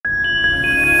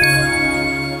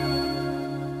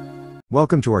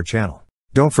Welcome to our channel.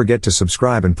 Don't forget to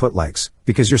subscribe and put likes,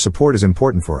 because your support is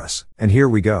important for us. And here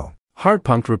we go.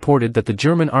 Hartpunkt reported that the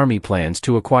German army plans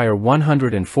to acquire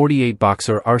 148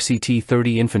 Boxer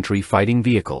RCT30 infantry fighting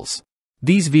vehicles.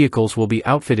 These vehicles will be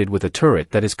outfitted with a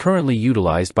turret that is currently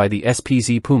utilized by the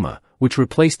SPz Puma, which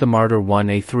replaced the Marder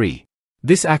 1A3.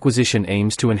 This acquisition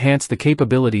aims to enhance the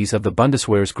capabilities of the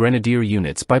Bundeswehr's Grenadier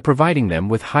units by providing them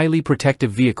with highly protective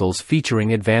vehicles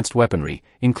featuring advanced weaponry,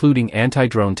 including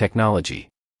anti-drone technology.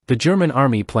 The German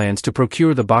army plans to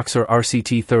procure the Boxer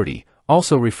RCT30,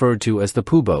 also referred to as the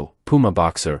Puma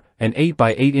Boxer, an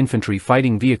 8x8 infantry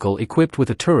fighting vehicle equipped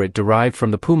with a turret derived from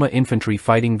the Puma infantry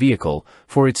fighting vehicle,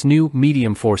 for its new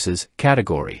medium forces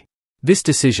category. This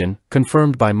decision,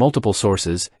 confirmed by multiple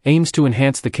sources, aims to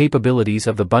enhance the capabilities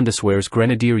of the Bundeswehr's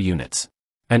Grenadier units.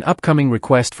 An upcoming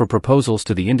request for proposals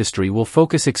to the industry will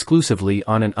focus exclusively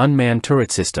on an unmanned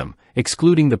turret system,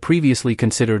 excluding the previously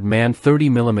considered manned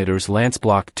 30mm Lance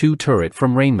Block II turret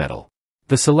from Rheinmetall.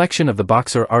 The selection of the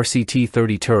Boxer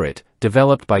RCT30 turret,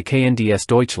 developed by KNDS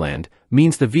Deutschland,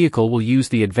 means the vehicle will use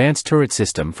the advanced turret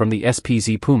system from the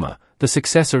SPz Puma, the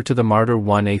successor to the Marder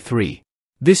 1A3.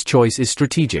 This choice is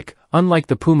strategic, unlike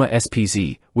the Puma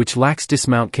SPz, which lacks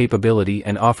dismount capability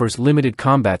and offers limited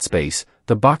combat space.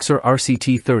 The Boxer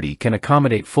RCT30 can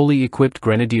accommodate fully equipped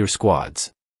Grenadier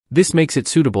squads. This makes it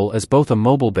suitable as both a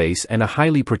mobile base and a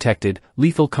highly protected,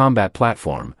 lethal combat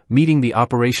platform, meeting the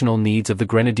operational needs of the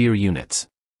Grenadier units.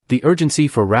 The urgency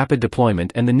for rapid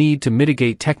deployment and the need to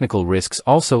mitigate technical risks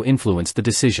also influenced the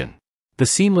decision. The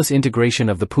seamless integration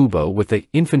of the Puma with the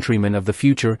Infantryman of the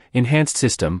Future Enhanced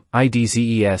System,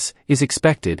 IDZES, is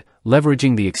expected,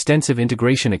 leveraging the extensive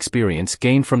integration experience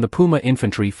gained from the Puma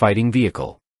infantry fighting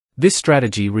vehicle. This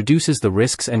strategy reduces the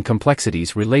risks and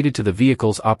complexities related to the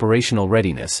vehicle's operational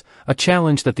readiness, a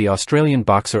challenge that the Australian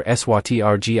Boxer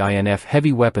SPz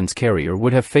heavy weapons carrier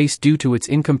would have faced due to its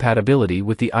incompatibility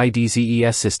with the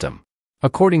IDZES system.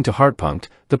 According to Hartpunkt,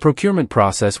 the procurement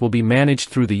process will be managed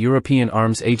through the European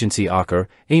Arms Agency (OCCAR),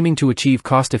 aiming to achieve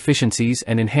cost efficiencies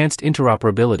and enhanced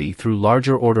interoperability through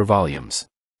larger order volumes.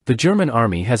 The German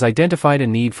army has identified a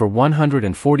need for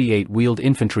 148 wheeled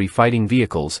infantry fighting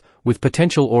vehicles, with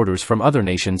potential orders from other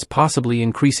nations possibly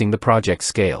increasing the project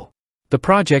scale. The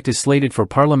project is slated for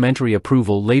parliamentary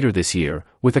approval later this year,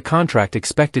 with a contract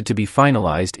expected to be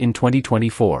finalized in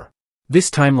 2024. This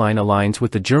timeline aligns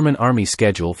with the German army's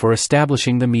schedule for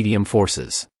establishing the medium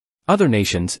forces. Other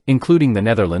nations, including the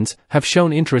Netherlands, have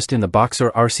shown interest in the Boxer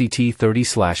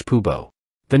RCT30/Puma.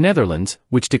 The Netherlands,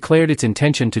 which declared its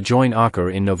intention to join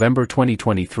OCCAR in November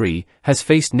 2023, has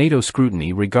faced NATO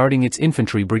scrutiny regarding its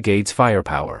infantry brigade's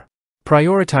firepower.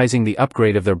 Prioritizing the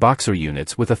upgrade of their Boxer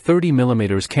units with a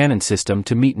 30mm cannon system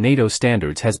to meet NATO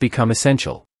standards has become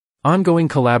essential. Ongoing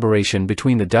collaboration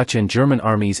between the Dutch and German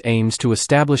armies aims to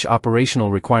establish operational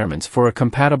requirements for a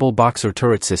compatible Boxer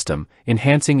turret system,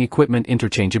 enhancing equipment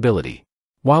interchangeability.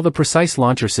 While the precise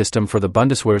launcher system for the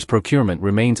Bundeswehr's procurement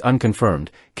remains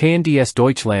unconfirmed, KNDS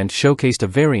Deutschland showcased a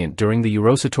variant during the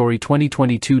Eurosatory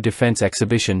 2022 defense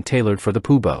exhibition tailored for the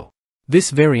Puma. This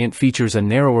variant features a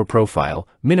narrower profile,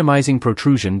 minimizing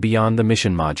protrusion beyond the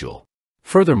mission module.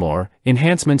 Furthermore,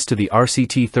 enhancements to the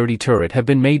RCT30 turret have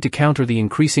been made to counter the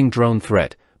increasing drone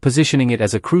threat, positioning it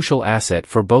as a crucial asset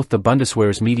for both the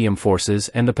Bundeswehr's medium forces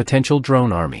and the potential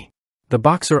drone army. The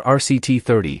Boxer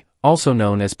RCT30, also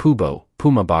known as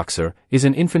Puma Boxer, is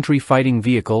an infantry fighting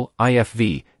vehicle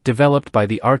 (IFV) developed by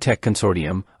the Artec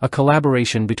Consortium, a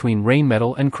collaboration between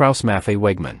Rheinmetall and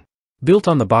Krauss-Maffei-Wegmann. Built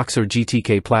on the Boxer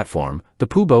GTK platform, the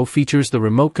Puma features the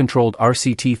remote-controlled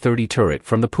RCT30 turret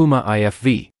from the Puma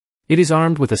IFV. It is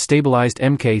armed with a stabilized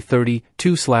Mk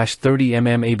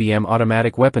 2/30mm ABM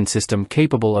automatic weapon system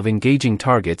capable of engaging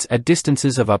targets at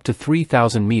distances of up to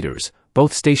 3,000 meters,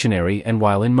 both stationary and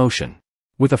while in motion.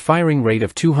 With a firing rate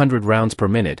of 200 rounds per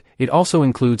minute, it also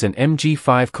includes an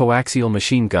MG5 coaxial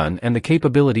machine gun and the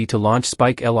capability to launch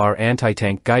Spike LR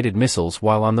anti-tank guided missiles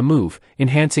while on the move,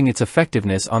 enhancing its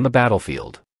effectiveness on the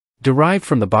battlefield. Derived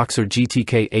from the Boxer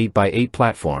GTK 8x8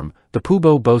 platform, the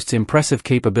Puma boasts impressive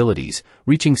capabilities,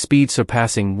 reaching speeds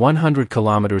surpassing 100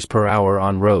 km per hour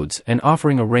on roads and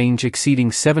offering a range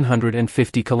exceeding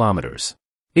 750 km.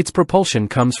 Its propulsion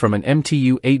comes from an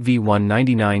MTU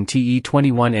 8V199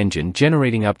 TE21 engine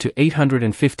generating up to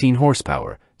 815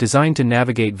 horsepower. Designed to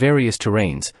navigate various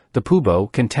terrains, the Puma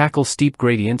can tackle steep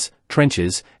gradients,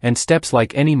 trenches, and steps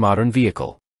like any modern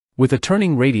vehicle. With a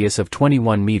turning radius of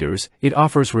 21 meters, it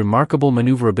offers remarkable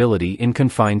maneuverability in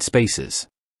confined spaces.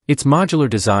 Its modular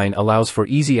design allows for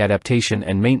easy adaptation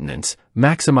and maintenance,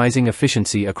 maximizing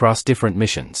efficiency across different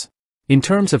missions. In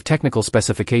terms of technical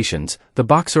specifications, the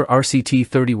Boxer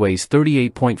RCT30 weighs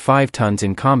 38.5 tons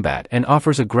in combat and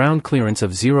offers a ground clearance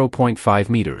of 0.5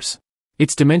 meters.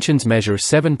 Its dimensions measure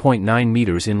 7.9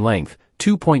 meters in length,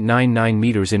 2.99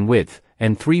 meters in width,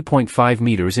 and 3.5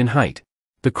 meters in height.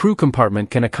 The crew compartment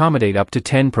can accommodate up to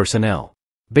 10 personnel.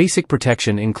 Basic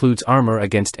protection includes armor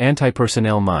against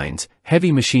anti-personnel mines,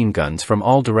 heavy machine guns from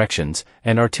all directions,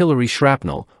 and artillery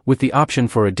shrapnel, with the option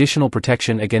for additional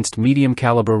protection against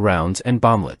medium-caliber rounds and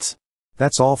bomblets.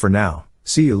 That's all for now.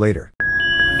 See you later.